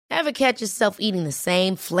Ever catch yourself eating the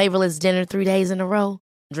same flavorless dinner 3 days in a row?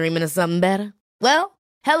 Dreaming of something better? Well,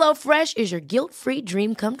 HelloFresh is your guilt-free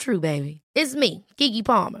dream come true, baby. It's me, Keke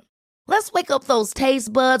Palmer. Let's wake up those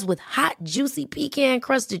taste buds with hot, juicy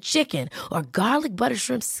pecan-crusted chicken or garlic butter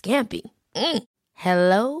shrimp scampi.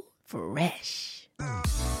 Hello Fresh.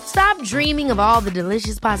 Stop dreaming of all the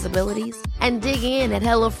delicious possibilities and dig in at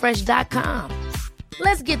HelloFresh.com.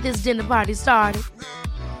 Let's get this dinner party started.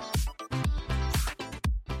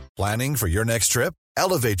 Planning for your next trip?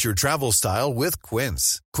 Elevate your travel style with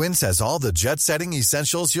Quince. Quince has all the jet-setting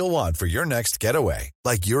essentials you'll want for your next getaway,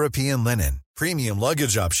 like European linen, premium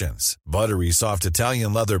luggage options, buttery soft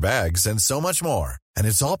Italian leather bags, and so much more. And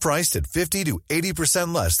it's all priced at 50 to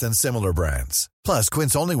 80% less than similar brands. Plus,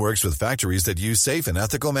 Quince only works with factories that use safe and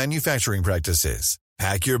ethical manufacturing practices.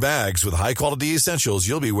 Pack your bags with high-quality essentials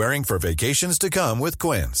you'll be wearing for vacations to come with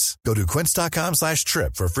Quince. Go to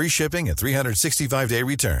quince.com/trip for free shipping and 365-day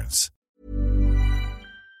returns.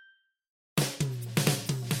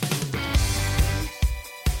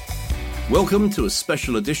 Welcome to a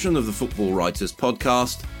special edition of the Football Writers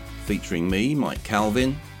Podcast, featuring me, Mike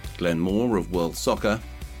Calvin, Glenn Moore of World Soccer,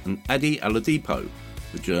 and Adi Aladipo,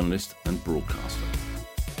 the journalist and broadcaster.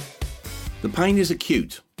 The pain is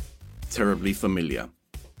acute, terribly familiar.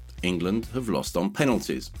 England have lost on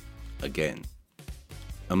penalties, again.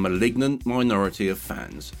 A malignant minority of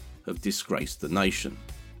fans have disgraced the nation,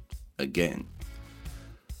 again.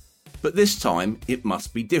 But this time it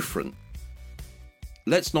must be different.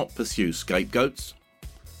 Let's not pursue scapegoats.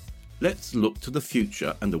 Let's look to the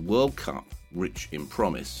future and a World Cup rich in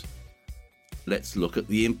promise. Let's look at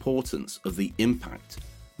the importance of the impact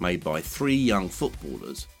made by 3 young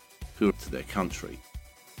footballers who are to their country.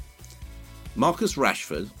 Marcus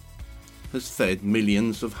Rashford has fed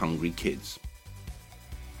millions of hungry kids.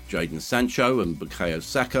 Jadon Sancho and Bukayo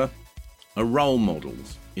Saka are role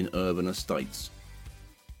models in urban estates.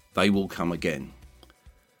 They will come again.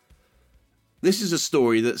 This is a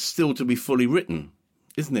story that's still to be fully written,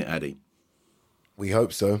 isn't it, Addy? We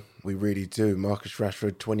hope so. We really do. Marcus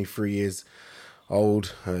Rashford, 23 years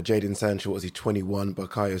old. Jadon Sancho, what was he, 21?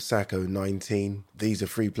 Bukayo Saka, 19. These are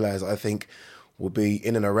 3 players I think will be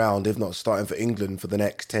in and around, if not starting for England for the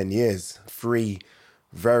next 10 years. 3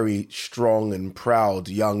 very strong and proud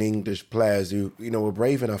young English players who, were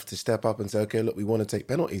brave enough to step up and say, okay, look, we want to take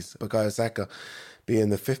penalties. Bukayo Saka being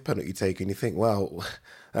the 5th penalty taker, and you think, wow,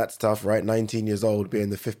 that's tough, right? 19 years old, being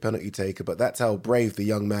the 5th penalty taker, but that's how brave the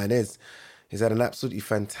young man is. He's had an absolutely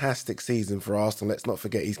fantastic season for Arsenal. Let's not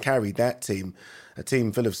forget he's carried that team, a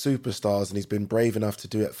team full of superstars, and he's been brave enough to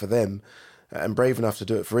do it for them and brave enough to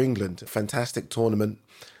do it for England. Fantastic tournament.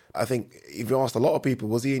 I think if you asked a lot of people,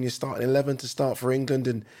 was he in your starting 11 to start for England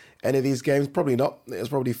in any of these games? Probably not. It was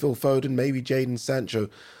probably Phil Foden, maybe Jadon Sancho,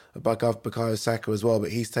 Bukayo Saka as well,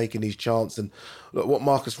 but he's taken his chance. And look, what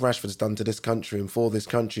Marcus Rashford's done to this country and for this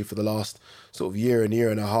country for the last sort of year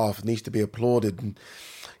and a half needs to be applauded. And,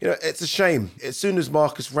 it's a shame. As soon as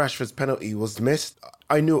Marcus Rashford's penalty was missed,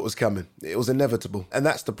 I knew it was coming. It was inevitable. And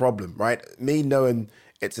that's the problem, right? Me knowing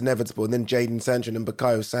it's inevitable, and then Jadon Sancho and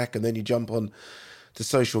Bukayo Saka, and then you jump on to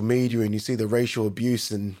social media and you see the racial abuse,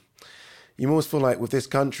 and you almost feel like with this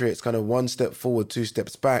country, it's kind of 1 step forward, 2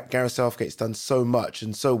 steps back. Gareth Southgate's done so much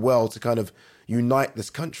and so well to kind of unite this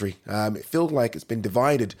country. It feels like it's been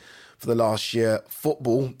divided for the last year.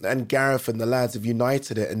 Football and Gareth and the lads have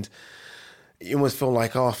united it, and you almost feel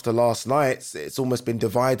like after last night, it's almost been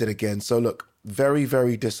divided again. So look, very,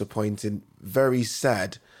 very disappointing, very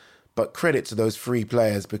sad, but credit to those 3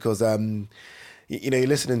 players because, you're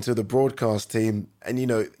listening to the broadcast team and,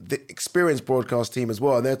 the experienced broadcast team as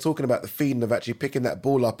well. And they're talking about the feeling of actually picking that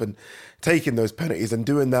ball up and taking those penalties and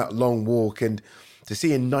doing that long walk. And to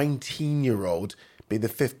see a 19-year-old be the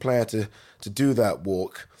 5th player to do that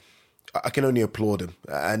walk, I can only applaud him.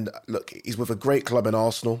 And look, he's with a great club in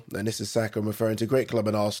Arsenal. And this is Saka I'm referring to, great club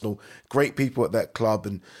in Arsenal, great people at that club.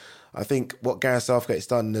 And I think what Gareth Southgate's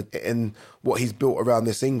done and what he's built around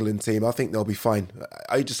this England team, I think they'll be fine.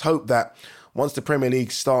 I just hope that once the Premier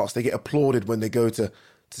League starts, they get applauded when they go to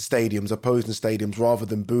stadiums, opposing stadiums, rather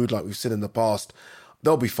than booed like we've seen in the past.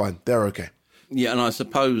 They'll be fine. They're okay. Yeah, and I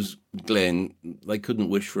suppose, Glenn, they couldn't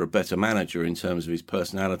wish for a better manager in terms of his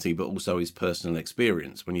personality, but also his personal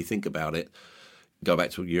experience. When you think about it, go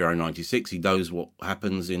back to Euro 96, he knows what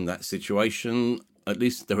happens in that situation. At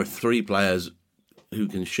least there are 3 players who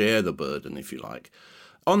can share the burden, if you like.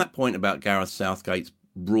 On that point about Gareth Southgate's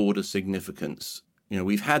broader significance,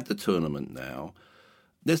 we've had the tournament now.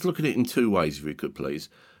 Let's look at it in 2 ways, if we could, please.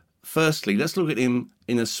 Firstly, let's look at him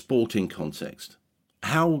in a sporting context.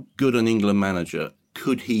 How good an England manager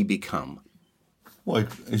could he become? Well,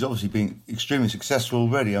 he's obviously been extremely successful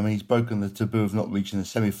already. I mean, he's broken the taboo of not reaching the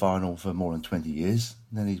semi-final for more than 20 years.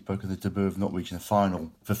 And then he's broken the taboo of not reaching the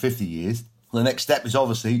final for 50 years. The next step is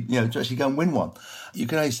obviously, to actually go and win one. You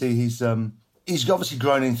can only see he's obviously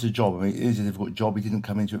grown into the job. I mean, it is a difficult job. He didn't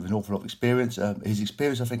come into it with an awful lot of experience. His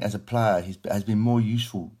experience, I think, as a player has been more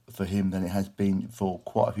useful for him than it has been for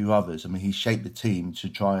quite a few others. I mean, he shaped the team to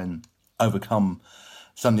try and overcome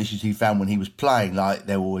some of the issues he found when he was playing, like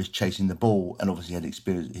they were always chasing the ball, and obviously had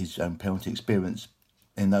his own penalty experience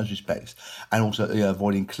in those respects, and also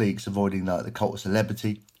avoiding cliques, avoiding the cult of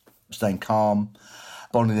celebrity, staying calm,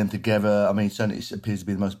 bonding them together. I mean, certainly it appears to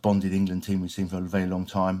be the most bonded England team we've seen for a very long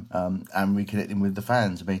time, and reconnecting with the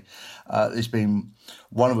fans. I mean, it's been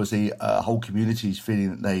one of us, the whole community's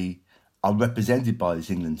feeling that they are represented by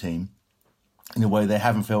this England team in a way they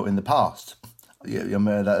haven't felt in the past. Yeah, I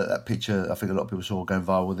remember that picture. I think a lot of people saw going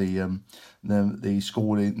viral. The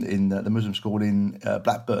school in the Muslim school in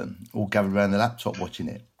Blackburn, all gathered around the laptop watching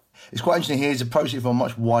it. It's quite interesting. He's approached it from a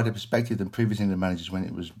much wider perspective than previous England managers when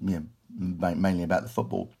it was mainly about the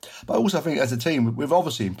football. But also, I think as a team, we've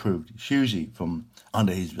obviously improved hugely from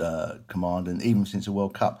under his command, and even since the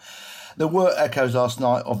World Cup. There were echoes last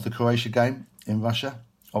night of the Croatia game in Russia.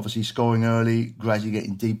 Obviously, scoring early, gradually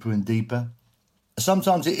getting deeper and deeper.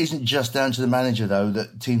 Sometimes it isn't just down to the manager, though,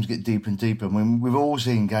 that teams get deeper and deeper. I mean, we've all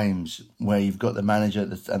seen games where you've got the manager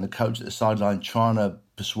and the coach at the sideline trying to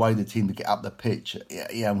persuade the team to get up the pitch.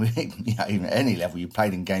 Even at any level, you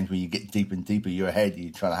played in games where you get deeper and deeper, you're ahead,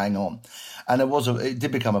 you're trying to hang on. And it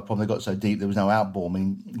did become a problem. They got so deep, there was no outball. I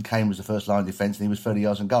mean, Kane was the first line of defence and he was 30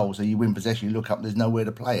 yards and goal. So you win possession, you look up, there's nowhere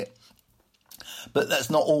to play it. But that's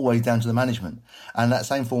not always down to the management. And that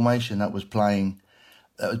same formation that was being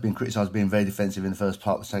criticised as being very defensive in the first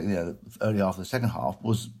part, early half of the second half,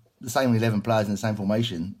 was the same 11 players in the same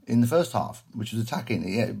formation in the first half, which was attacking.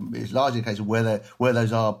 It's largely a case of where those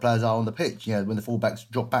players are on the pitch. When the full-backs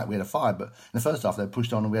dropped back, we had a 5, but in the first half they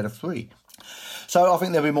pushed on and we had a 3. So I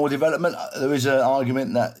think there'll be more development. There is an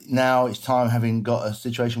argument that now it's time, having got a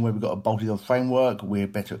situation where we've got a bolted-on framework, we're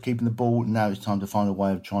better at keeping the ball. Now it's time to find a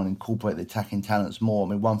way of trying to incorporate the attacking talents more.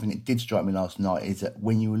 I mean, one thing that did strike me last night is that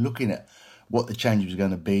when you were looking at what the changes were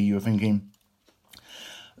going to be, you were thinking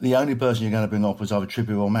the only person you're going to bring off was either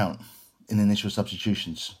Trippier or Mount in initial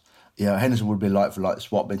substitutions. Henderson would be like for like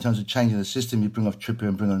swap, but in terms of changing the system, you bring off Trippier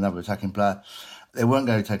and bring on another attacking player. They weren't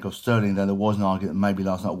going to take off Sterling, though there was an argument that maybe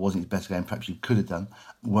last night wasn't his best game, perhaps you could have done.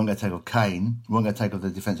 We weren't going to take off Kane, we weren't going to take off the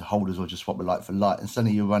defensive holders or just swap a light for light, and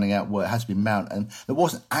suddenly you're running out where it has to be Mount, and there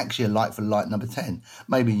wasn't actually a light for light number 10.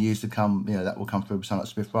 Maybe in years to come, that will come through with someone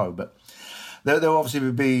like Smith Rowe, but there obviously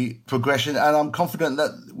would be progression, and I'm confident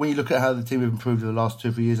that when you look at how the team have improved over the last 2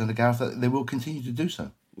 or 3 years under Gareth, that they will continue to do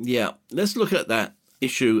so. Yeah, let's look at that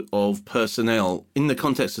issue of personnel in the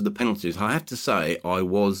context of the penalties. I have to say I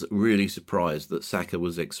was really surprised that Saka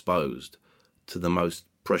was exposed to the most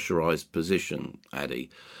pressurised position, Addy.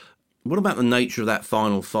 What about the nature of that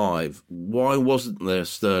final 5? Why wasn't there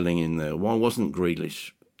Sterling in there? Why wasn't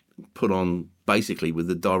Grealish put on basically with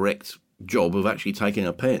the direct job of actually taking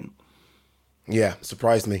a pen? Yeah,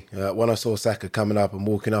 surprised me. When I saw Saka coming up and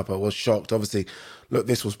walking up, I was shocked. Obviously, look,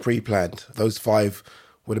 this was pre-planned. Those 5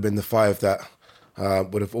 would have been the 5 that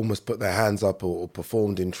would have almost put their hands up or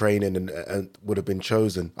performed in training and would have been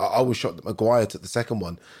chosen. I was shocked that Maguire took the second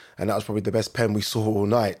one, and that was probably the best pen we saw all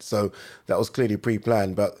night. So that was clearly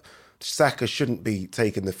pre-planned. But Saka shouldn't be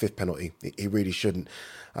taking the 5th penalty. He really shouldn't.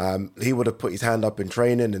 He would have put his hand up in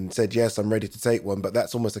training and said, yes, I'm ready to take one. But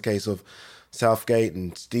that's almost a case of Southgate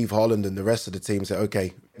and Steve Holland and the rest of the team say,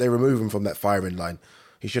 okay, they remove him from that firing line.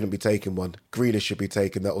 He shouldn't be taking one. Grealish should be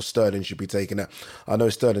taking that, or Sterling should be taking that. I know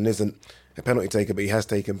Sterling isn't a penalty taker, but he has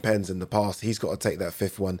taken pens in the past. He's got to take that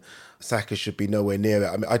 5th one. Saka should be nowhere near it.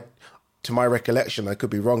 I mean, to my recollection, I could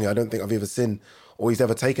be wrong here. I don't think I've ever seen or he's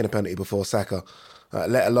ever taken a penalty before, Saka,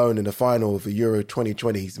 let alone in the final of the Euro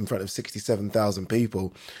 2020. He's in front of 67,000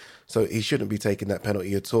 people. So he shouldn't be taking that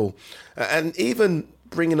penalty at all. And even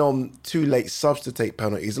bringing on 2 late subs to take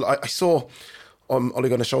penalties. I saw Ole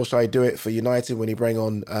Gunnar Solskjaer do it for United when he brought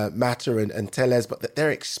on Mata and Telles, but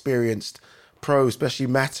they're experienced pros, especially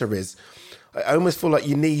Mata is. I almost feel like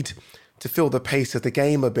you need to feel the pace of the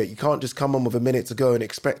game a bit. You can't just come on with a minute to go and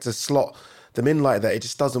expect to slot them in like that. It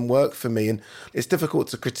just doesn't work for me. And it's difficult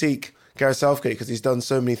to critique Gareth Southgate because he's done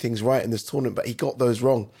so many things right in this tournament, but he got those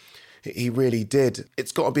wrong. He really did.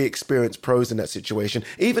 It's got to be experienced pros in that situation.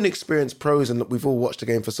 Even experienced pros, and we've all watched the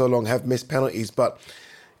game for so long, have missed penalties, but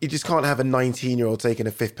you just can't have a 19-year-old taking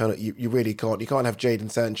a 5th penalty. You really can't. You can't have Jadon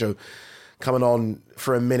Sancho coming on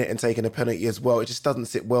for a minute and taking a penalty as well. It just doesn't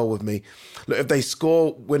sit well with me. Look, if they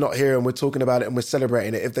score, we're not here and we're talking about it and we're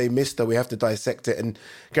celebrating it. If they miss, though, we have to dissect it. And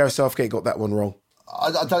Gareth Southgate got that one wrong.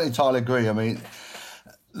 I don't entirely agree. I mean,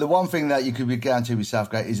 the one thing that you could be guaranteed with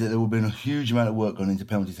Southgate is that there will be a huge amount of work gone into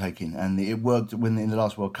penalty taking, and it worked when in the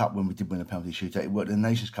last World Cup when we did win a penalty shootout. It worked in the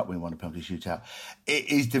Nations Cup when we won a penalty shootout. It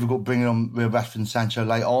is difficult bringing on Rashford and Sancho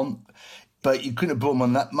late on, but you couldn't have brought them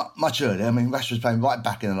on that much earlier. I mean, Rashford's playing right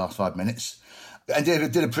back in the last 5 minutes and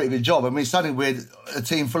did a pretty good job. I mean, suddenly we had a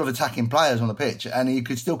team full of attacking players on the pitch, and he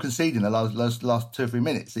could still concede in the last 2 or 3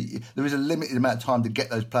 minutes. There is a limited amount of time to get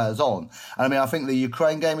those players on. And I mean, I think the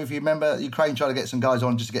Ukraine game, if you remember, Ukraine tried to get some guys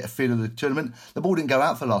on just to get a feel of the tournament. The ball didn't go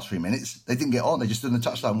out for the last 3 minutes. They didn't get on. They just stood on the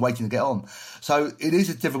touchline waiting to get on. So it is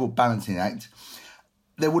a difficult balancing act.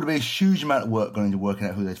 There would have been a huge amount of work going into working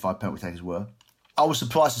out who those 5 penalty takers were. I was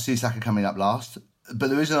surprised to see Saka coming up last, but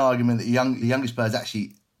there is an argument that the youngest players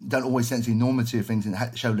actually don't always sense enormity of things and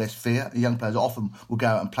show less fear. The young players often will go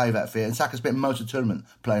out and play without fear, and Saka spent most of the tournament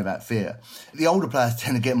playing without fear. The older players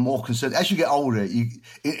tend to get more concerned. As you get older,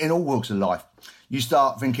 in all walks of life, you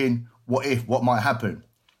start thinking, what if, what might happen?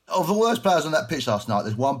 Of the worst players on that pitch last night,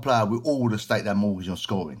 there's one player we all would have staked their mortgage on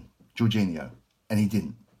scoring, Jorginho, and he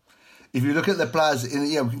didn't. If you look at the players,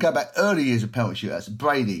 we can go back early years of penalty shootouts,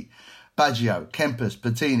 Brady, Baggio, Kempes,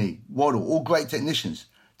 Bettini, Waddle, all great technicians,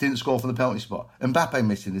 didn't score from the penalty spot. Mbappe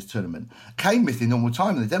missed in this tournament. Kane missed in normal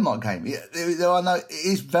time in the Denmark game. It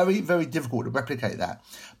is very, very difficult to replicate that.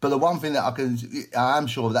 But the one thing that I am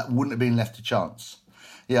sure that wouldn't have been left to chance.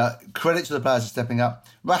 Yeah, credit to the players for stepping up.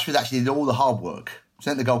 Rashford actually did all the hard work,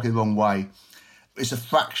 sent the goalkeeper the wrong way. It's a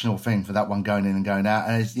fractional thing for that one going in and going out.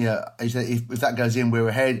 And if that goes in, we're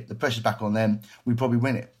ahead. The pressure's back on them. We probably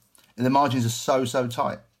win it. And the margins are so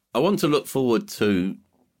tight. I want to look forward to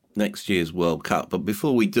next year's World Cup, but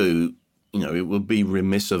before we do, it would be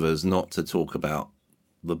remiss of us not to talk about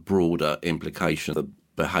the broader implication of the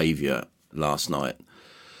behaviour last night.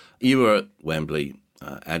 You were at Wembley,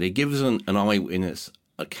 Addy. Give us an eyewitness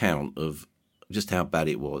account of just how bad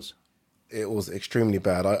it was. It was extremely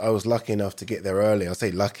bad. I was lucky enough to get there early. I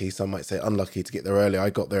say lucky, some might say unlucky to get there early. I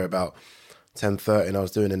got there about 10:30 and I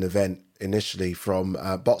was doing an event initially from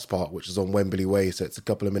Box Park, which is on Wembley Way, so it's a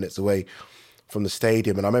couple of minutes away from the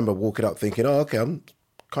stadium. And I remember walking up thinking, okay, I'm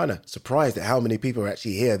kind of surprised at how many people are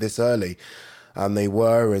actually here this early. And they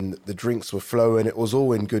were, and the drinks were flowing. It was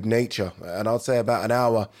all in good nature. And I'd say about an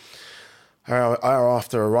hour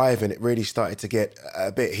after arriving, it really started to get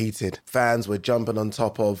a bit heated. Fans were jumping on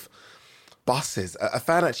top of buses. A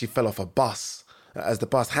fan actually fell off a bus as the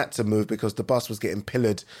bus had to move because the bus was getting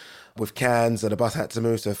pillared with cans and the bus had to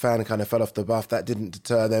move. So a fan kind of fell off the bus. That didn't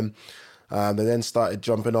deter them. They then started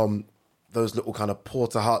jumping on those little kind of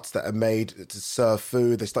porter huts that are made to serve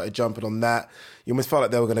food. They started jumping on that. You almost felt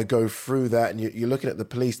like they were going to go through that. And you're looking at the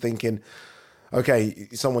police thinking, okay,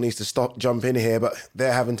 someone needs to jump in here, but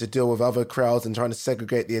they're having to deal with other crowds and trying to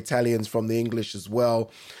segregate the Italians from the English as well.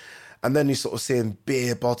 And then you're sort of seeing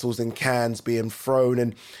beer bottles and cans being thrown.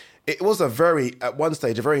 And it was at one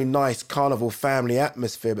stage, a very nice carnival family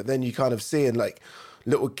atmosphere. But then you kind of seeing like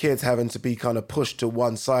little kids having to be kind of pushed to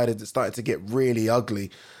one side. It's starting to get really ugly.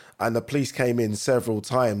 And the police came in several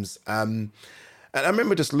times. And I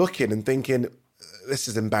remember just looking and thinking, this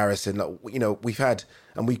is embarrassing. Like, we've had,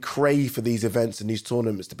 and we crave for these events and these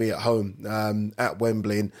tournaments to be at home at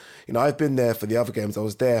Wembley. And, I've been there for the other games. I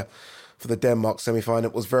was there for the Denmark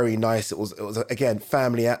semi-final. It was very nice. It was again,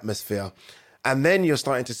 family atmosphere. And then you're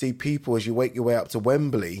starting to see people, as you make your way up to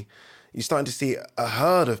Wembley, you're starting to see a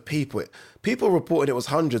herd of people. People reported it was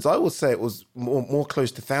hundreds. I would say it was more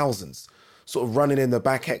close to thousands, sort of running in the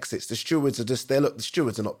back exits. The stewards are just there. Look, the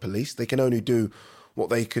stewards are not police. They can only do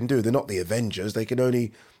what they can do. They're not the Avengers. They can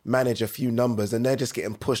only manage a few numbers, and they're just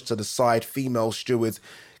getting pushed to the side. Female stewards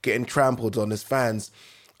getting trampled on as fans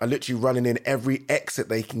are literally running in every exit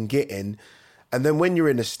they can get in. And then when you're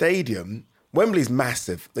in a stadium, Wembley's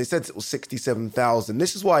massive. They said it was 67,000.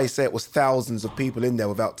 This is why I say it was thousands of people in there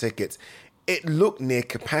without tickets. It looked near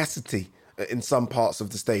capacity in some parts of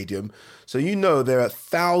the stadium. So there are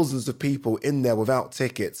thousands of people in there without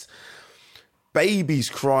tickets. Babies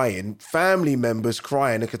crying, family members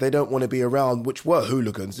crying because they don't want to be around, which were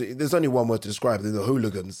hooligans. There's only one word to describe them, the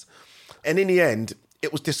hooligans. And in the end,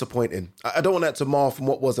 it was disappointing. I don't want that to mar from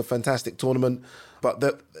what was a fantastic tournament, but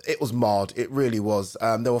it was marred. It really was.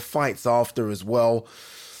 There were fights after as well.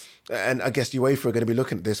 And I guess UEFA are going to be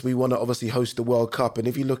looking at this. We want to obviously host the World Cup. And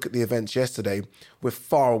if you look at the events yesterday, we're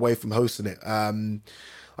far away from hosting it. I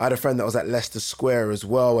had a friend that was at Leicester Square as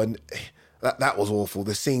well, and that was awful.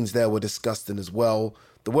 The scenes there were disgusting as well.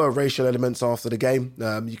 There were racial elements after the game.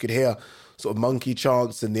 You could hear sort of monkey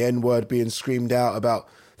chants and the N-word being screamed out about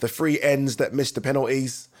the three N's that missed the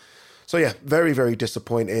penalties. So yeah, very, very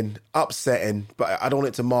disappointing, upsetting, but I don't want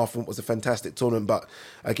it to mar from what was a fantastic tournament. But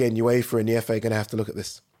again, UEFA and the FA are going to have to look at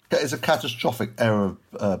this. It's a catastrophic error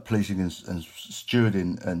of policing and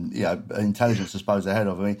stewarding and intelligence, I suppose, ahead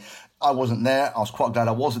of. I mean, I wasn't there. I was quite glad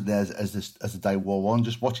I wasn't there as the day wore on.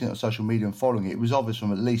 Just watching it on social media and following it, it was obvious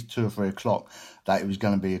from at least 2 or 3 o'clock that it was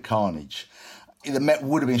going to be a carnage. The Met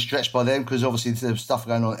would have been stretched by then because obviously there was stuff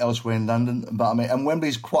going on elsewhere in London. But I mean, and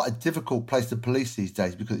Wembley's quite a difficult place to police these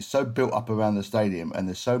days because it's so built up around the stadium and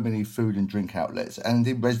there's so many food and drink outlets and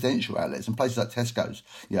indeed residential outlets and places like Tesco's,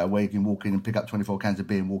 where you can walk in and pick up 24 cans of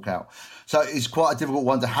beer and walk out. So it's quite a difficult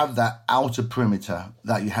one to have that outer perimeter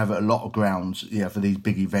that you have at a lot of grounds, for these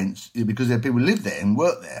big events because there are people who live there and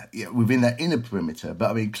work there within that inner perimeter. But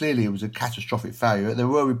I mean, clearly it was a catastrophic failure. There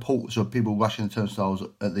were reports of people rushing the turnstiles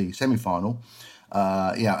at the semi-final.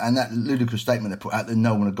 And that ludicrous statement they put out that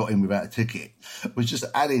no one had got in without a ticket was just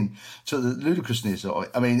adding to the ludicrousness of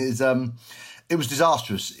it. I mean, it was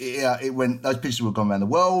disastrous. It went. Those pictures would have gone around the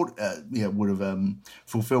world. Would have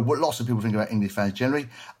fulfilled what lots of people think about English fans generally.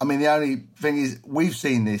 I mean, the only thing is we've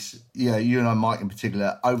seen this. You and I, Mike, in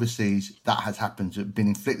particular, overseas. That has happened, been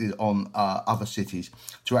inflicted on other cities.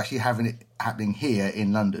 To actually having it happening here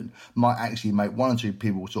in London might actually make 1 or 2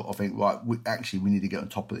 people sort of think, right, we need to get on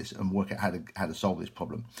top of this and work out how to solve this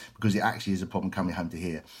problem because it actually is a problem coming home to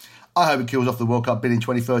here. I hope it kills off the World Cup bid in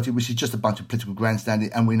 2030, which is just a bunch of political grandstanding,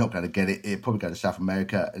 and we're not going to get it. It'll probably go to South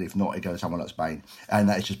America, and if not, it'll go to someone like Spain. And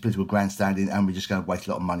that is just political grandstanding, and we're just going to waste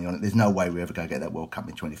a lot of money on it. There's no way we're ever going to get that World Cup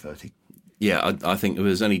in 2030. Yeah, I think if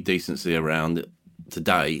there's any decency around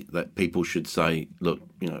today, that people should say, look,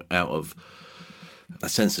 out of a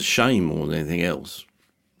sense of shame more than anything else,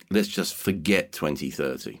 let's just forget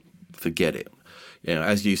 2030. Forget it.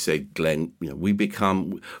 As you said, Glenn,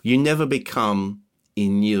 you never become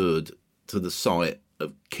inured to the sight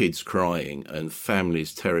of kids crying and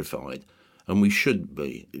families terrified, and we should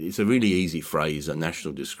be. It's a really easy phrase, a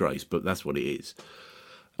national disgrace, but that's what it is.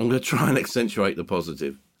 I'm going to try and accentuate the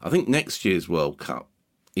positive. I think next year's World Cup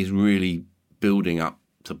is really building up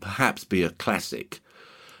to perhaps be a classic.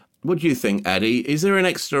 What do you think, Addy? Is there an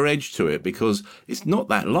extra edge to it? Because it's not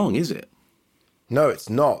that long, is it? No, it's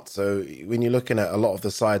not. So when you're looking at a lot of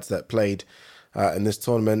the sides that played in this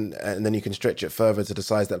tournament, and then you can stretch it further to the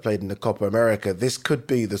sides that played in the Copa America, this could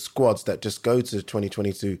be the squads that just go to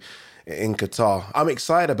 2022 in Qatar. I'm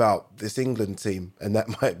excited about this England team, and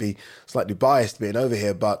that might be slightly biased being over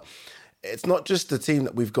here, but it's not just the team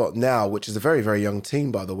that we've got now, which is a very, very young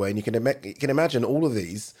team, by the way, and you can imagine all of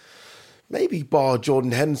these, maybe bar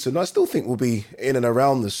Jordan Henderson, I still think will be in and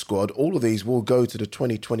around the squad. All of these will go to the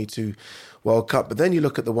 2022 World Cup. But then you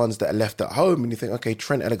look at the ones that are left at home and you think, okay,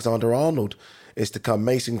 Trent Alexander-Arnold is to come.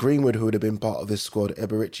 Mason Greenwood, who would have been part of this squad.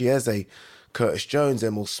 Eberechi Eze, Curtis Jones,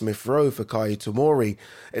 Emil Smith-Rowe, Fikayo Tomori.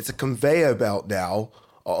 It's a conveyor belt now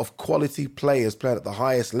of quality players playing at the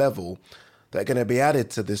highest level that are going to be added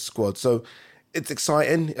to this squad. So it's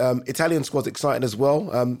exciting. Italian squad's exciting as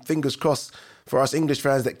well. Fingers crossed for us English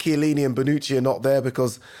fans that Chiellini and Bonucci are not there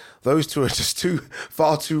because those two are just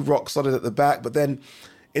far too rock solid at the back. But then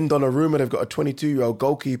in Donnarumma, they've got a 22-year-old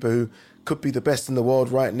goalkeeper who could be the best in the world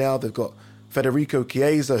right now. They've got Federico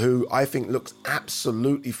Chiesa, who I think looks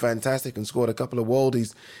absolutely fantastic and scored a couple of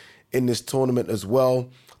worldies in this tournament as well.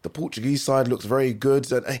 The Portuguese side looks very good.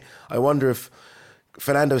 And I wonder if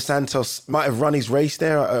Fernando Santos might have run his race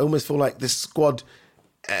there. I almost feel like this squad,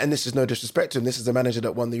 and this is no disrespect to him, this is a manager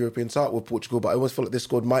that won the European title with Portugal, but I almost feel like this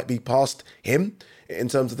squad might be past him in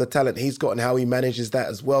terms of the talent he's got and how he manages that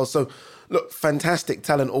as well. So, look, fantastic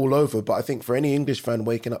talent all over, but I think for any English fan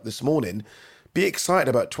waking up this morning, be excited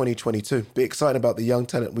about 2022. Be excited about the young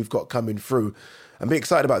talent we've got coming through, and be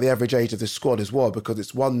excited about the average age of this squad as well, because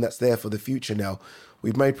it's one that's there for the future now.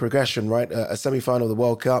 We've made progression, right? A semi-final of the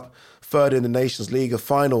World Cup, third in the Nations League, a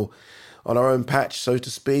final on our own patch, so to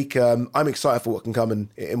speak. I'm excited for what can come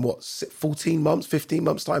in what, 14 months, 15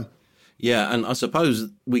 months' time? Yeah, and I suppose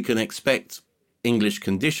we can expect English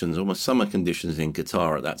conditions, almost summer conditions in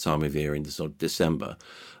Qatar at that time of year in sort of December.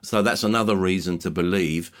 So that's another reason to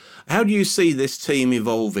believe. How do you see this team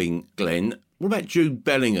evolving, Glenn? What about Jude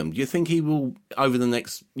Bellingham? Do you think he will, over the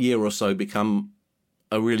next year or so, become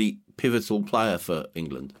a really pivotal player for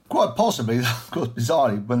England? Quite possibly. Of course,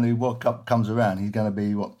 bizarrely, when the World Cup comes around, he's going to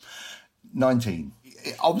be, 19.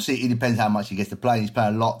 obviously, it depends how much he gets to play. He's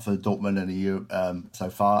played a lot for Dortmund and Europe so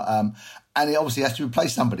far. And he obviously has to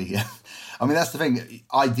replace somebody here. I mean, that's the thing.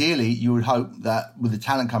 Ideally, you would hope that with the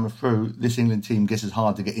talent coming through, this England team gets as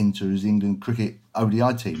hard to get into as the England cricket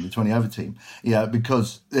ODI team, the 20-over team,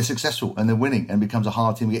 because they're successful and they're winning and it becomes a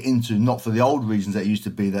hard team to get into, not for the old reasons that it used to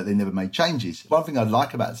be that they never made changes. One thing I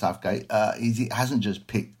like about Southgate is he hasn't just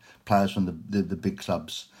picked players from the big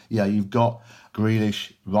clubs. You've got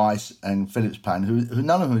Grealish, Rice and Phillips playing, who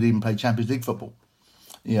none of them had even played Champions League football.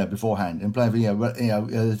 Beforehand, and playing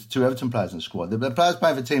for two Everton players in the squad. The players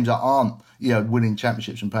playing for teams that aren't winning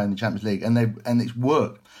championships and playing in the Champions League, and it's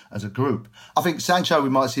worked as a group. I think Sancho we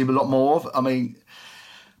might see a lot more of. I mean,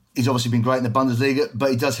 he's obviously been great in the Bundesliga,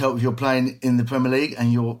 but it does help if you're playing in the Premier League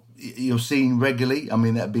and you're seen regularly. I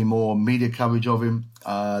mean, there'd be more media coverage of him.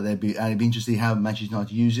 It'd be interesting to see how Manchester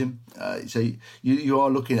United use him. So you are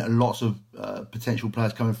looking at lots of potential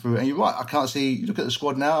players coming through. And you're right, I can't see. You look at the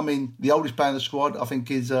squad now. I mean, the oldest player in the squad, I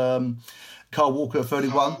think, is Kyle Walker at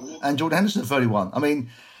 31 and Jordan Henderson at 31. I mean,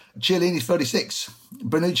 Chiellini's 36,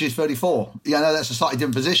 Bonucci's 34. I know that's a slightly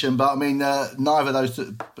different position, but I mean, neither of those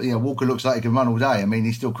two, Walker looks like he can run all day. I mean,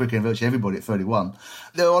 he's still quicker than virtually everybody at 31.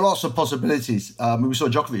 There are lots of possibilities. We saw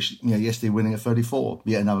Djokovic, yesterday winning at 34,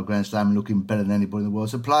 yet another Grand Slam, looking better than anybody in the world.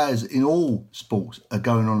 So players in all sports are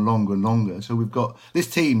going on longer and longer. So we've got, this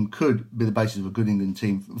team could be the basis of a good England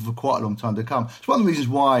team for quite a long time to come. It's one of the reasons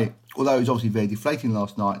why, although it was obviously very deflating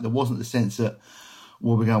last night, there wasn't the sense that,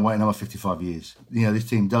 well, we're going to wait another 55 years. This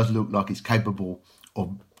team does look like it's capable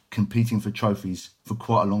of competing for trophies for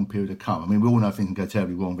quite a long period to come. I mean, we all know things can go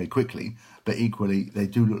terribly wrong very quickly, but equally, they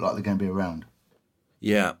do look like they're going to be around.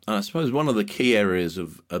 Yeah, and I suppose one of the key areas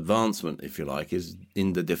of advancement, if you like, is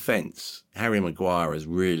in the defence. Harry Maguire has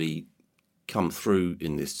really come through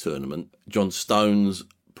in this tournament. John Stones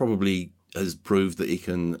probably has proved that he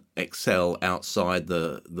can excel outside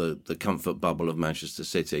the comfort bubble of Manchester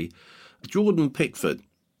City. Jordan Pickford,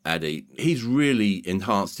 Addy, he's really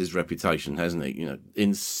enhanced his reputation, hasn't he?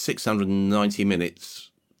 In 690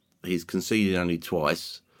 minutes, he's conceded only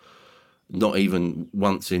twice, not even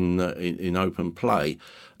once in open play.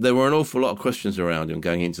 There were an awful lot of questions around him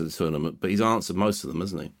going into the tournament, but he's answered most of them,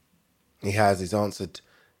 hasn't he? He has. He's answered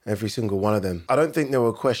every single one of them. I don't think there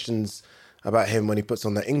were questions about him when he puts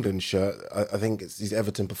on the England shirt. I think it's these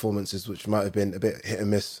Everton performances, which might have been a bit hit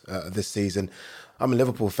and miss this season. I'm a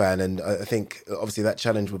Liverpool fan, and I think obviously that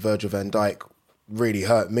challenge with Virgil van Dijk really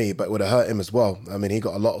hurt me, but it would have hurt him as well. I mean, he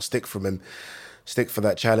got a lot of stick from him, for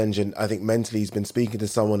that challenge, and I think mentally he's been speaking to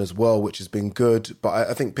someone as well, which has been good. But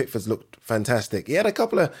I think Pickford's looked fantastic. He had a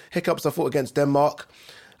couple of hiccups, I thought, against Denmark,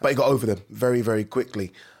 but he got over them very, very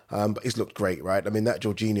quickly. But he's looked great, right? I mean, that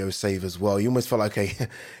Jorginho save as well. You almost felt like, okay,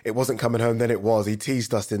 it wasn't coming home, then it was. He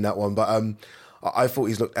teased us in that one. But I thought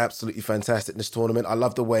he's looked absolutely fantastic in this tournament. I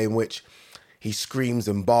love the way in which he screams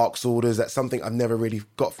and barks orders. That's something I've never really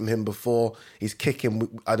got from him before. He's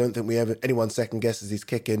kicking. I don't think anyone second guesses he's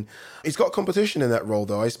kicking. He's got competition in that role,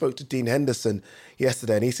 though. I spoke to Dean Henderson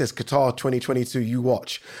yesterday, and he says, Qatar 2022, you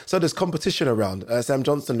watch. So there's competition around. Sam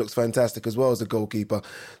Johnstone looks fantastic as well as a goalkeeper.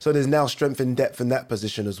 So there's now strength and depth in that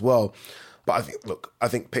position as well. But I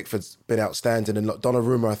think Pickford's been outstanding. And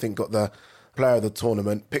Donnarumma, I think, got the player of the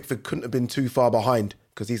tournament. Pickford couldn't have been too far behind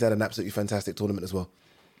because he's had an absolutely fantastic tournament as well.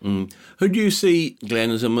 Who do you see, Glenn,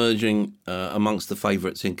 as emerging amongst the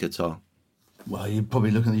favourites in Qatar? Well, you're probably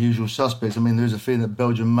looking at the usual suspects. I mean, there's a feeling that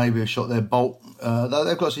Belgium maybe have shot their bolt.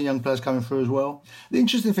 They've got some young players coming through as well. The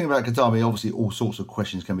interesting thing about Qatar, I mean, obviously all sorts of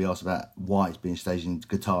questions can be asked about why it's being staged in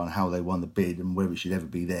Qatar and how they won the bid and whether it should ever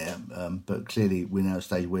be there. But clearly we're now at a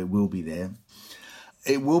stage where it will be there.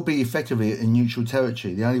 It will be effectively a neutral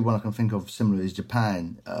territory. The only one I can think of similar is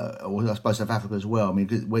Japan, or I suppose South Africa as well. I mean,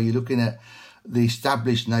 where you're looking at the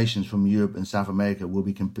established nations from Europe and South America will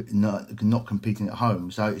be not competing at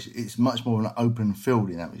home. So it's much more of an open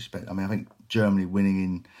field in that respect. I mean, I think Germany winning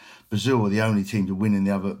in Brazil are the only team to win in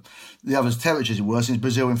the other's territories, it was, since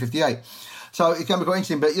Brazil in 58. So it can be quite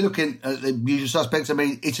interesting, but you're looking at the usual suspects. I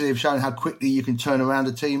mean, Italy have shown how quickly you can turn around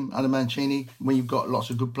a team under Mancini when you've got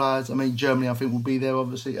lots of good players. I mean, Germany, I think, will be there,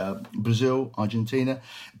 obviously. Brazil, Argentina.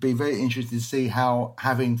 It'd be very interesting to see how,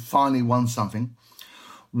 having finally won something,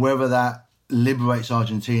 whether that liberates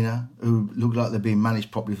Argentina, who look like they're being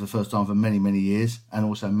managed properly for the first time for many, many years, and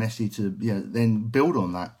also Messi to then build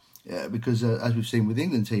on that. Because as we've seen with the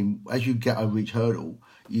England team, as you get over each hurdle,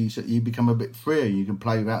 you become a bit freer. You can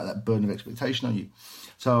play without that burden of expectation on you.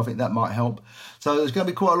 So I think that might help. So there's going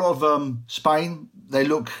to be quite a lot of Spain. They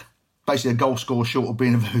look basically a goal score short of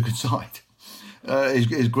being a very good side. as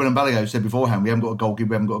Gwynn Balago said beforehand, we haven't got a goalkeeper,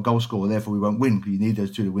 we haven't got a goal scorer, therefore we won't win, because you need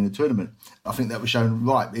those two to win the tournament. I think that was shown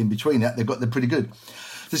right. In between that, they're pretty good.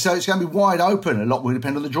 So it's going to be wide open. A lot will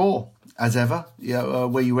depend on the draw, as ever,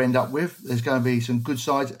 where you end up with. There's going to be some good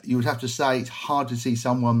sides. You would have to say it's hard to see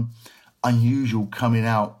someone unusual coming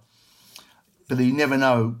out. But you never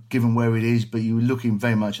know, given where it is, but you're looking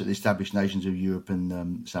very much at the established nations of Europe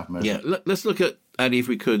and South America. Yeah, let's look at, Addy, if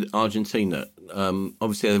we could, Argentina.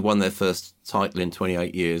 Obviously, they've won their first title in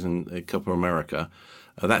 28 years in the Copa America.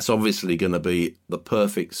 That's obviously going to be the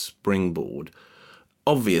perfect springboard.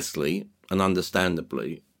 Obviously, and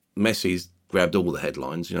understandably, Messi's grabbed all the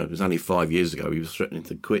headlines. It was only 5 years ago he was threatening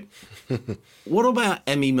to quit. What about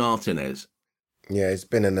Emi Martinez? Yeah, it's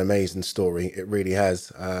been an amazing story. It really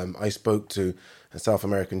has. I spoke to a South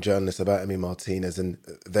American journalist about Emi Martinez, and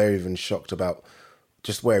they're even shocked about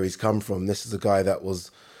just where he's come from. This is a guy that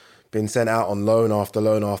was been sent out on loan after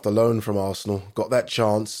loan after loan from Arsenal, got that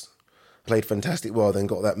chance, played fantastic well, then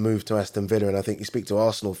got that move to Aston Villa. And I think you speak to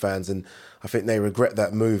Arsenal fans, and I think they regret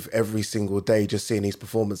that move every single day, just seeing his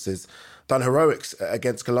performances. Done heroics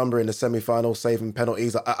against Colombia in the semi-final, saving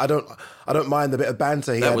penalties. I don't mind the bit of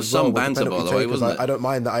banter he had. That was some banter, by the way, wasn't it? I don't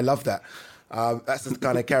mind that. I love that. That's the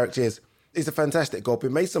kind of character he is. He's a fantastic goalkeeper.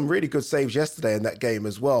 Made some really good saves yesterday in that game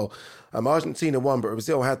as well. Argentina won, but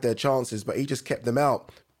Brazil had their chances, but he just kept them out.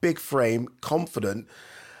 Big frame, confident.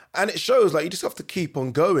 And it shows, you just have to keep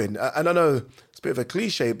on going. And I know it's a bit of a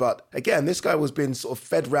cliche, but again, this guy was being sort of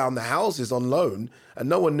fed round the houses on loan, and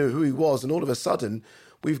no one knew who he was. And all of a sudden,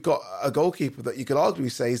 we've got a goalkeeper that you could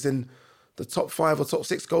arguably say is in the top 5 or top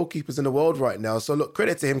 6 goalkeepers in the world right now. So look,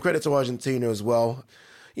 credit to him, credit to Argentina as well.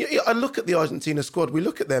 I look at the Argentina squad, we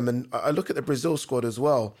look at them, and I look at the Brazil squad as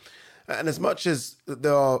well. And as much as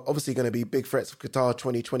there are obviously going to be big threats for Qatar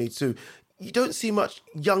 2022, you don't see much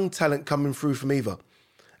young talent coming through from either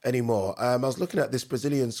anymore. I was looking at this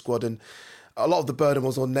Brazilian squad, and a lot of the burden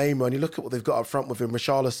was on Neymar, and you look at what they've got up front with him,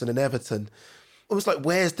 Richarlison and Everton. It was like,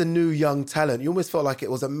 where's the new young talent? You almost felt like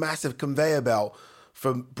it was a massive conveyor belt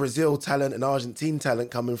from Brazil talent and Argentine talent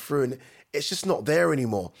coming through, and it's just not there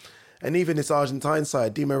anymore. And even this Argentine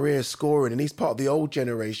side, Di Maria scoring, and he's part of the old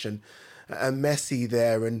generation, and Messi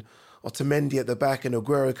there, and Otamendi at the back, and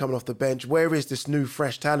Aguero coming off the bench. Where is this new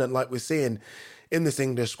fresh talent like we're seeing in this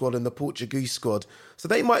English squad and the Portuguese squad? So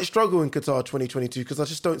they might struggle in Qatar 2022 because I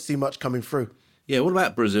just don't see much coming through. Yeah, what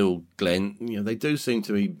about Brazil, Glenn? They do seem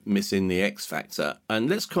to be missing the X factor. And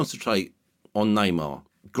let's concentrate on Neymar.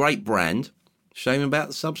 Great brand. Shame about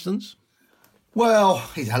the substance? Well,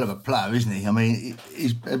 he's a hell of a player, isn't he? I mean,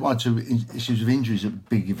 he's had one or two issues of injuries at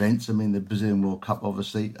big events. I mean, the Brazilian World Cup,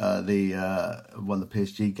 obviously, one of the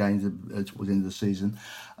PSG games towards the end of the season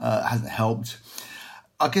hasn't helped.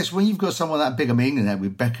 I guess when you've got someone that big, England had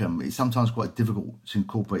with Beckham, it's sometimes quite difficult to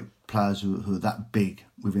incorporate players who are that big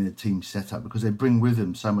within a team setup because they bring with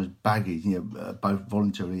them so much baggage, both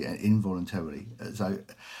voluntarily and involuntarily.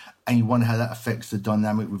 And you wonder how that affects the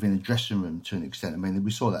dynamic within a dressing room to an extent. I mean,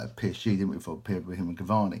 we saw that at PSG, didn't we, for a period with him and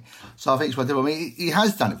Cavani. So I think it's quite difficult. I mean, he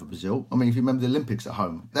has done it for Brazil. I mean, if you remember the Olympics at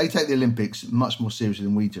home, they take the Olympics much more seriously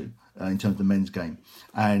than we do in terms of the men's game.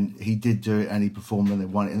 And he did do it and he performed and they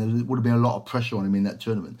won it. And there would have been a lot of pressure on him in that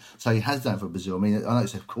tournament. So he has done it for Brazil. I mean, I know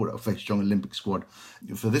they've called it a very strong Olympic squad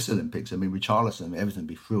for this Olympics. I mean, Richarlison, everything would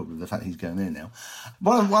be thrilled with the fact he's going there now.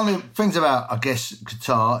 One of the things about, I guess,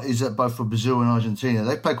 Qatar is that both for Brazil and Argentina,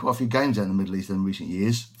 they've played quite a few games out in the Middle East in recent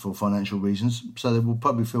years for financial reasons. So they will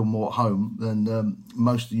probably feel more at home than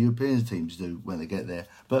most of the European teams do when they get there.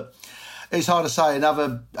 But it's hard to say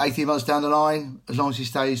another 18 months down the line, as long as he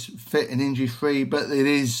stays fit and injury-free. But it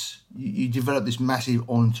is, you develop this massive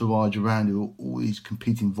entourage around you, all these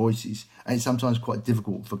competing voices. And it's sometimes quite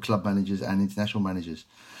difficult for club managers and international managers.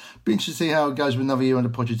 Be interested to see how it goes with another year under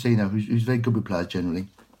Pochettino, who's very good with players generally.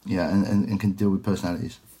 Yeah, and can deal with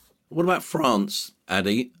personalities. What about France,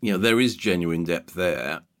 Addy? There is genuine depth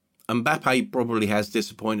there. Mbappe probably has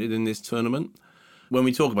disappointed in this tournament. When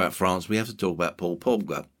we talk about France, we have to talk about Paul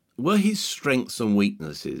Pogba. Were his strengths and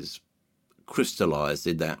weaknesses crystallised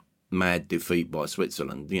in that mad defeat by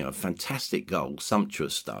Switzerland? Fantastic goal,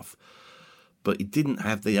 sumptuous stuff. But he didn't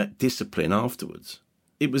have the discipline afterwards.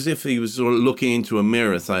 It was as if he was sort of looking into a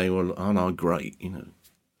mirror saying, well, oh no, great,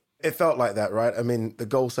 It felt like that, right? I mean, the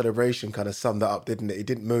goal celebration kind of summed that up, didn't it? He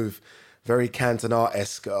didn't move very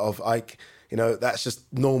Cantona-esque of, that's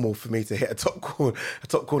just normal for me to hit a top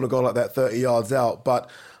corner goal like that 30 yards out.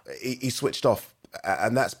 But he switched off.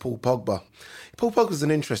 And that's Paul Pogba. Paul Pogba's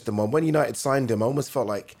an interesting one. When United signed him, I almost felt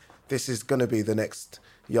like this is going to be the next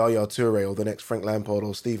Yaya Toure or the next Frank Lampard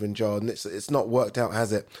or Steven Gerrard. And it's not worked out,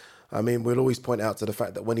 has it? I mean, we'll always point out to the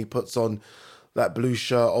fact that when he puts on that blue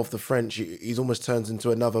shirt off the French, he's almost turns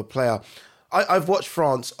into another player. I've watched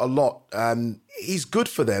France a lot. He's good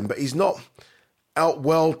for them, but he's not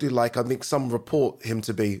outworldly like I think some report him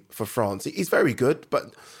to be for France. He's very good,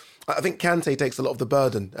 but I think Kante takes a lot of the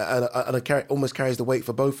burden and almost carries the weight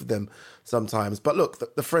for both of them sometimes. But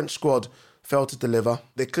look, the French squad failed to deliver.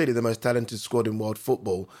 They're clearly the most talented squad in world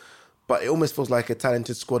football, but it almost feels like a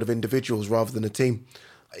talented squad of individuals rather than a team.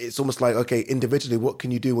 It's almost like, okay, individually, what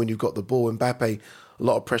can you do when you've got the ball? Mbappe, a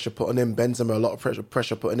lot of pressure put on him. Benzema, a lot of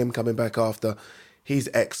pressure put on him coming back after. He's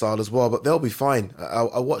exiled as well, but they'll be fine.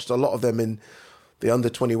 I watched a lot of them in the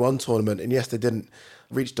under-21 tournament, and yes, they didn't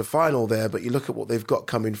reach the final there, but you look at what they've got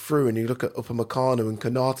coming through, and you look at Upamecano and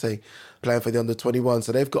Konate playing for the under-21,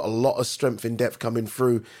 so they've got a lot of strength in depth coming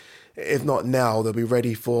through. If not now, they'll be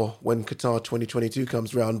ready for when Qatar 2022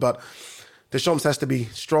 comes round. But Deschamps has to be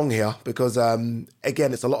strong here because,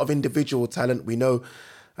 again, it's a lot of individual talent. We know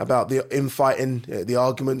about the infighting, the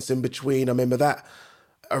arguments in between. I remember that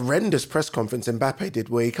horrendous press conference Mbappe did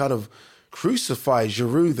where he kind of crucified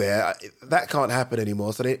Giroud there. That can't happen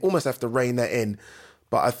anymore. So they almost have to rein that in.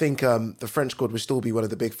 But I think the French squad will still be one of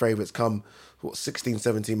the big favourites come, 16,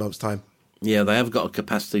 17 months' time. Yeah, they have got a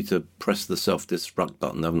capacity to press the self-destruct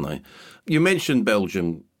button, haven't they? You mentioned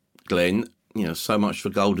Belgium, Glenn. So much for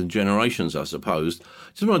golden generations, I suppose.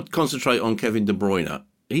 Just want to concentrate on Kevin De Bruyne.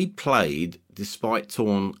 He played despite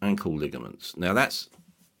torn ankle ligaments. Now, that's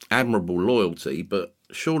admirable loyalty, but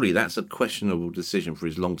surely that's a questionable decision for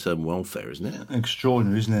his long-term welfare, isn't it?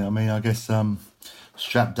 Extraordinary, isn't it? I mean, I guess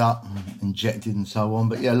strapped up, injected and so on.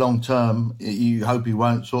 But yeah, long-term, you hope he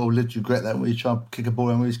won't sort of live to regret that when he try to kick a ball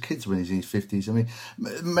around with his kids when he's in his 50s. I mean,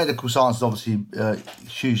 medical science is obviously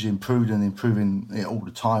hugely improved and improving all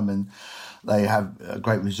the time, and they have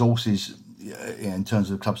great resources in terms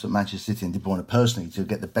of the clubs at Manchester City and De Bruyne personally to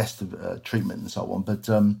get the best of treatment and so on. But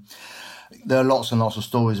there are lots and lots of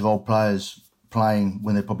stories of old players playing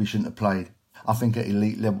when they probably shouldn't have played. I think at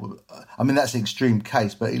elite level, I mean, that's an extreme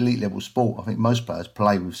case, but elite level sport, I think most players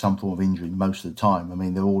play with some form of injury most of the time. I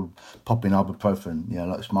mean, they're all popping ibuprofen,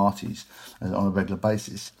 like Smarties, on a regular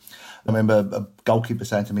basis. I remember a goalkeeper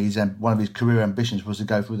saying to me one of his career ambitions was to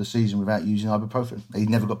go through the season without using ibuprofen. He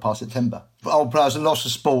never got past September. But old players in lots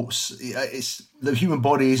of sports, the human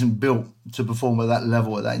body isn't built to perform at that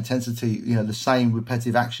level, at that intensity, the same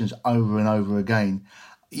repetitive actions over and over again.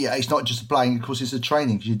 Yeah, it's not just playing, of course, it's a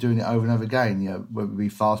training because you're doing it over and over again. Whether it be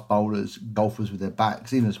fast bowlers, golfers with their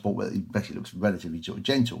backs, even a sport where it basically looks relatively sort of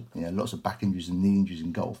gentle. Lots of back injuries and knee injuries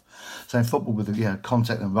in golf. So in football with the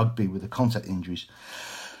contact and rugby with the contact injuries,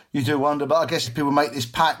 you do wonder. But I guess people make this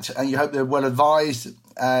pact and you hope they're well advised.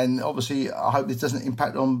 And obviously, I hope this doesn't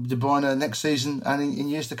impact on De Bruyne next season and in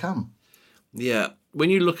years to come. Yeah. When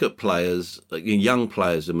you look at players, like young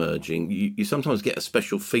players emerging, you sometimes get a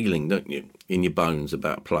special feeling, don't you, in your bones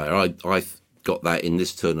about a player. I got that in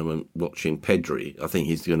this tournament watching Pedri. I think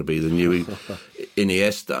he's going to be the new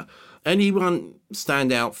Iniesta. Anyone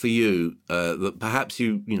stand out for you that perhaps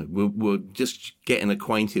you were just getting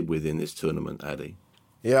acquainted with in this tournament, Addy?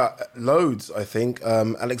 Yeah, loads, I think.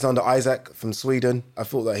 Alexander Isak from Sweden. I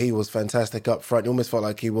thought that he was fantastic up front. He almost felt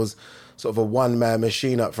like he was sort of a one-man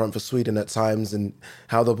machine up front for Sweden at times, and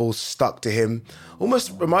how the ball stuck to him.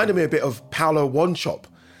 Almost reminded me a bit of Paulo Wanchope.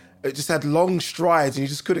 It just had long strides and you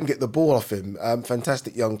just couldn't get the ball off him.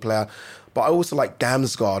 Fantastic young player. But I also like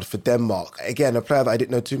Damsgaard for Denmark. Again, a player that I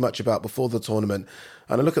didn't know too much about before the tournament.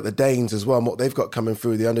 And I look at the Danes as well and what they've got coming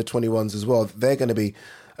through, the under-21s as well. They're going to be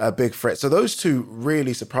a big threat. So those two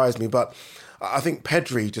really surprised me. But I think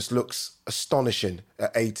Pedri just looks astonishing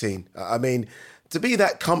at 18. I mean, to be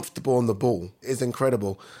that comfortable on the ball is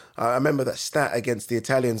incredible. I remember that stat against the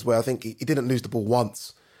Italians where I think he didn't lose the ball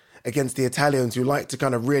once. Against the Italians who like to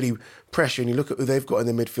kind of really pressure, and you look at who they've got in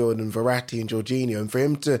the midfield and Verratti and Jorginho, and for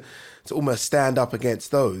him to almost stand up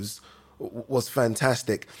against those was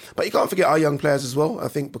fantastic. But you can't forget our young players as well. I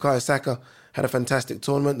think Bukayo Saka had a fantastic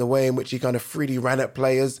tournament, the way in which he kind of freely ran at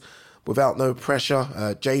players without no pressure.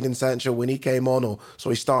 Jadon Sancho, when he came on,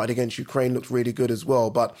 he started against Ukraine, looked really good as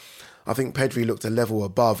well. But I think Pedri looked a level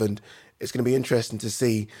above, and it's going to be interesting to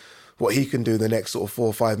see what he can do the next sort of 4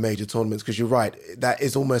 or 5 major tournaments, because you're right, that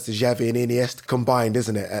is almost a Xavi and Iniesta combined,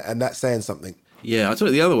 isn't it? And that's saying something. Yeah, I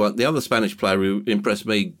tell you, the other Spanish player who impressed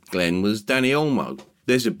me, Glenn, was Dani Olmo.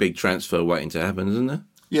 There's a big transfer waiting to happen, isn't there?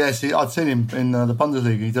 Yeah, see, I'd seen him in the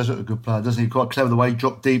Bundesliga. He does look a good player, doesn't he? Quite clever the way he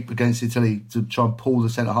dropped deep against Italy to try and pull the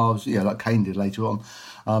centre halves, like Kane did later on.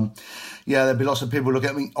 There'll be lots of people looking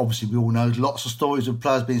at me. Obviously, we all know lots of stories of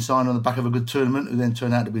players being signed on the back of a good tournament who then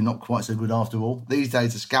turn out to be not quite so good after all. These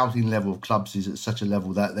days, the scouting level of clubs is at such a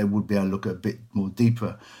level that they would be able to look at a bit more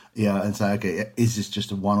deeper Yeah, and say, okay, is this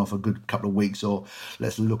just a one-off, a good couple of weeks, or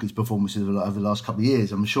let's look at his performances over the last couple of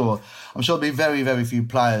years? I'm sure there'll be very, very few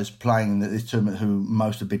players playing in this tournament who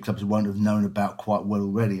most of the big clubs won't have known about quite well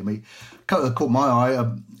already. I mean, a couple that caught my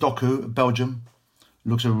eye, Doku, Belgium,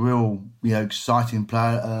 looks a real, exciting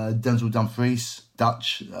player. Denzel Dumfries,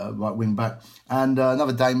 Dutch, right wing back, and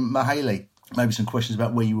another Dane Mahaley. Maybe some questions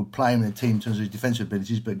about where you were playing in the team in terms of his defensive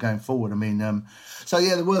abilities, but going forward, I mean,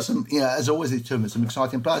 there were some, as always, these tournaments, some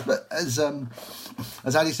exciting players. But as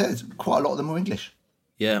Adi said, quite a lot of them were English.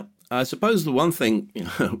 Yeah, I suppose the one thing,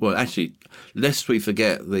 well, actually, lest we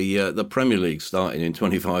forget the Premier League starting in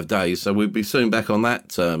 25 days, so we'll be soon back on that,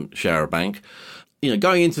 Charabanc.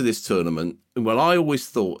 Going into this tournament, well, I always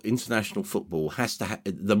thought international football has to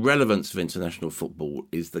the relevance of international football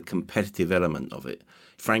is the competitive element of it.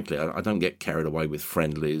 Frankly, I don't get carried away with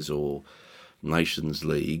friendlies or nations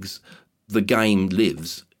leagues. The game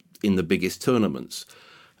lives in the biggest tournaments.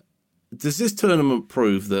 Does this tournament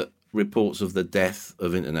prove that reports of the death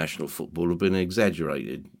of international football have been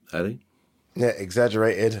exaggerated, Ali? Yeah,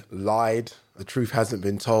 exaggerated, lied. The truth hasn't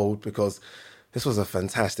been told, because this was a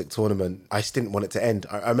fantastic tournament. I just didn't want it to end.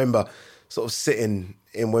 I remember sort of sitting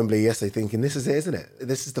in Wembley yesterday thinking, this is it, isn't it?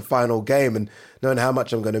 This is the final game, and knowing how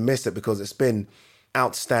much I'm going to miss it, because it's been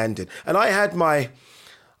outstanding. And I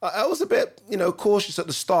was a bit, cautious at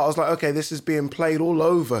the start. I was like, okay, this is being played all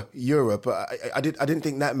over Europe. I didn't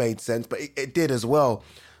think that made sense, but it did as well.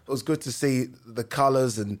 It was good to see the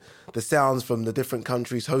colours and the sounds from the different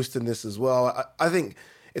countries hosting this as well. I think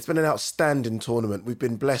it's been an outstanding tournament. We've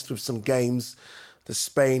been blessed with some games. The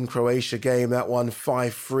Spain-Croatia game, that one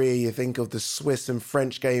 5-3. You think of the Swiss and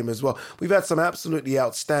French game as well. We've had some absolutely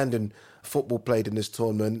outstanding football played in this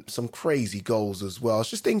tournament. Some crazy goals as well. I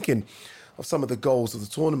was just thinking of some of the goals of the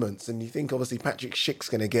tournaments, and you think obviously Patrick Schick's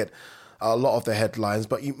going to get a lot of the headlines,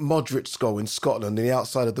 but Modric's goal in Scotland in the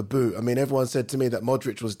outside of the boot. I mean, everyone said to me that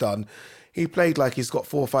Modric was done. He played like he's got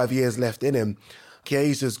 4 or 5 years left in him.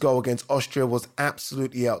 Chiesa's goal against Austria was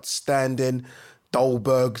absolutely outstanding.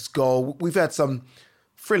 Dolberg's goal. We've had some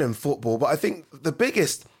thrilling football, but I think the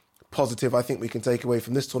biggest positive I think we can take away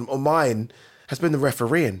from this tournament, or mine, has been the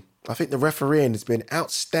refereeing. I think the refereeing has been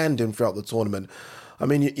outstanding throughout the tournament. I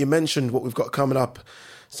mean, you mentioned what we've got coming up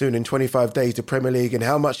soon in 25 days, the Premier League, and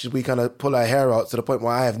how much did we kind of pull our hair out to the point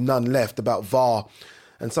where I have none left about VAR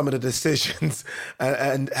and some of the decisions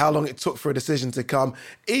and how long it took for a decision to come.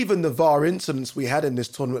 Even the VAR incidents we had in this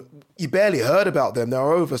tournament, you barely heard about them. They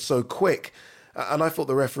were over so quick. And I thought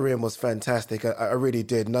the refereeing was fantastic. I really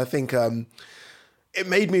did. And I think it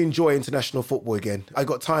made me enjoy international football again. I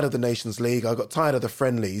got tired of the Nations League. I got tired of the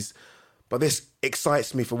friendlies. But this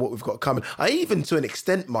excites me for what we've got coming. I even, to an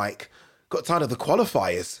extent, Mike, got tired of the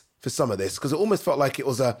qualifiers for some of this, because it almost felt like it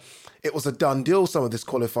was a done deal, some of this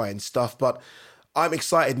qualifying stuff. But I'm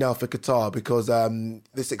excited now for Qatar, because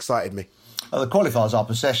this excited me. The qualifiers are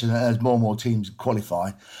possession, and as more and more teams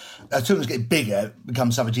qualify, as tournaments get bigger, it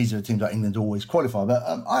becomes so much easier for teams like England to always qualify. But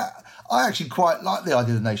I actually quite like the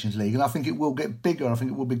idea of the Nations League, and I think it will get bigger, and I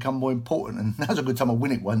think it will become more important. And now's a good time to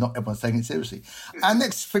win it when not everyone's taking it seriously. Our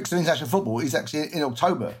next fixture of international football is actually in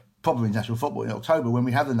October. Proper international football in October, when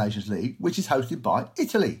we have the Nations League, which is hosted by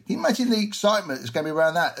Italy. Can you imagine the excitement that's going to be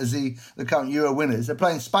around that as the current Euro winners? They're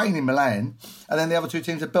playing Spain in Milan, and then the other two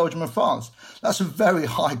teams are Belgium and France. That's a very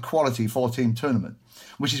high quality 4-team tournament,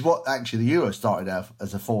 which is what actually the Euro started out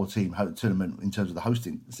as a 4-team tournament in terms of the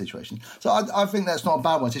hosting situation. So I think that's not a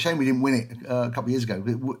bad one. It's a shame we didn't win it a couple of years ago.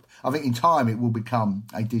 I think in time it will become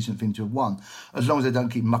a decent thing to have won, as long as they don't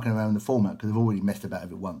keep mucking around the format, because they've already messed about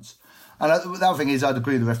it once. And the other thing is, I'd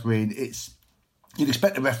agree with the refereeing. You'd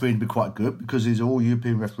expect the refereeing to be quite good, because these are all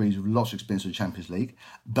European referees with lots of experience with the Champions League.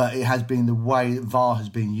 But it has been the way VAR has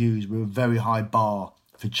been used with a very high bar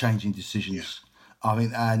for changing decisions. Yeah. I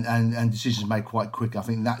mean, and decisions made quite quick. I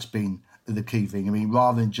think that's been the key thing. I mean,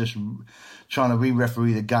 rather than just trying to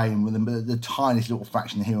re-referee the game with the tiniest little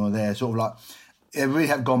fraction here or there, sort of like, they really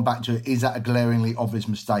have gone back to, is that a glaringly obvious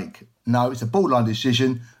mistake? No, it's a borderline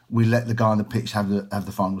decision. We let the guy on the pitch have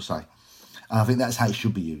the final say. And I think that's how it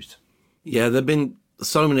should be used. Yeah, there have been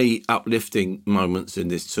so many uplifting moments in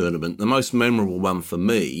this tournament. The most memorable one for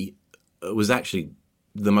me was actually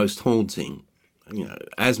the most haunting.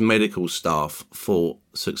 As medical staff fought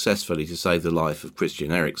successfully to save the life of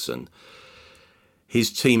Christian Eriksen,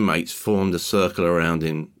 his teammates formed a circle around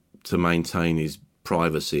him to maintain his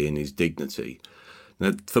privacy and his dignity.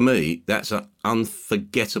 Now, for me, that's an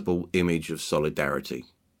unforgettable image of solidarity.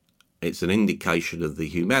 It's an indication of the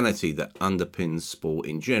humanity that underpins sport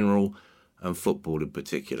in general and football in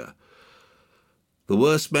particular. The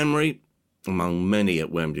worst memory? among many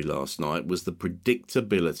at Wembley last night was the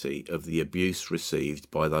predictability of the abuse received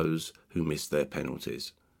by those who missed their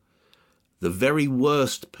penalties. The very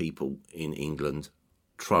worst people in England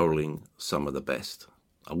trolling some of the best.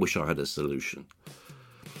 I wish I had a solution.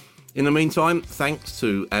 In the meantime, thanks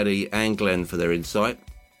to Addy and Glenn for their insight,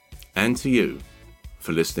 and to you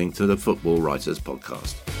for listening to the Football Writers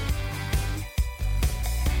Podcast.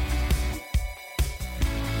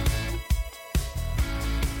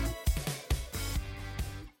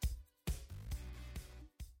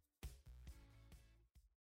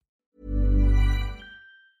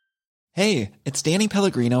 Hey, it's Danny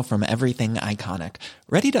Pellegrino from Everything Iconic.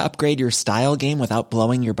 Ready to upgrade your style game without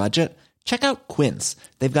blowing your budget? Check out Quince.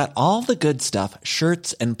 They've got all the good stuff,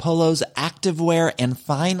 shirts and polos, activewear, and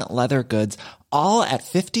fine leather goods, all at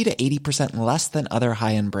 50 to 80% less than other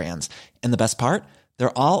high-end brands. And the best part?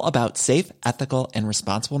 They're all about safe, ethical, and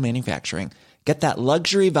responsible manufacturing. Get that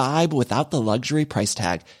luxury vibe without the luxury price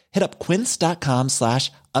tag. Hit up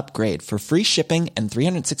quince.com/upgrade for free shipping and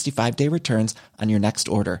 365-day returns on your next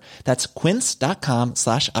order. That's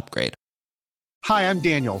quince.com/upgrade. Hi, I'm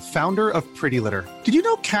Daniel, founder of Pretty Litter. Did you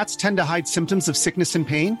know cats tend to hide symptoms of sickness and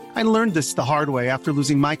pain? I learned this the hard way after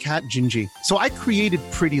losing my cat, Gingy. So I created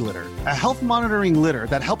Pretty Litter, a health monitoring litter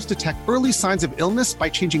that helps detect early signs of illness by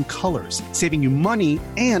changing colors, saving you money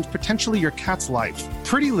and potentially your cat's life.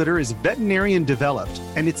 Pretty Litter is veterinarian developed,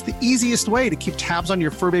 and it's the easiest way to keep tabs on your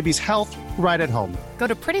fur baby's health right at home. Go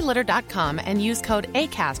to prettylitter.com and use code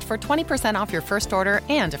ACAST for 20% off your first order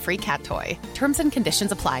and a free cat toy. Terms and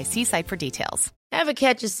conditions apply. See site for details. Ever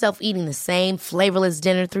catch yourself eating the same flavorless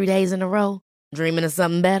dinner 3 days in a row? Dreaming of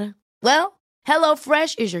something better? Well,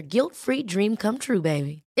 HelloFresh is your guilt-free dream come true,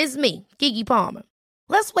 baby. It's me, Keke Palmer.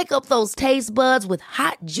 Let's wake up those taste buds with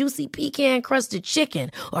hot, juicy pecan-crusted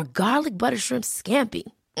chicken or garlic butter shrimp scampi.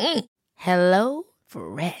 Hello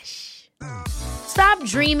Fresh. Stop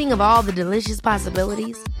dreaming of all the delicious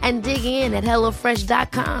possibilities and dig in at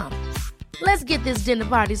HelloFresh.com. Let's get this dinner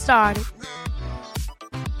party started.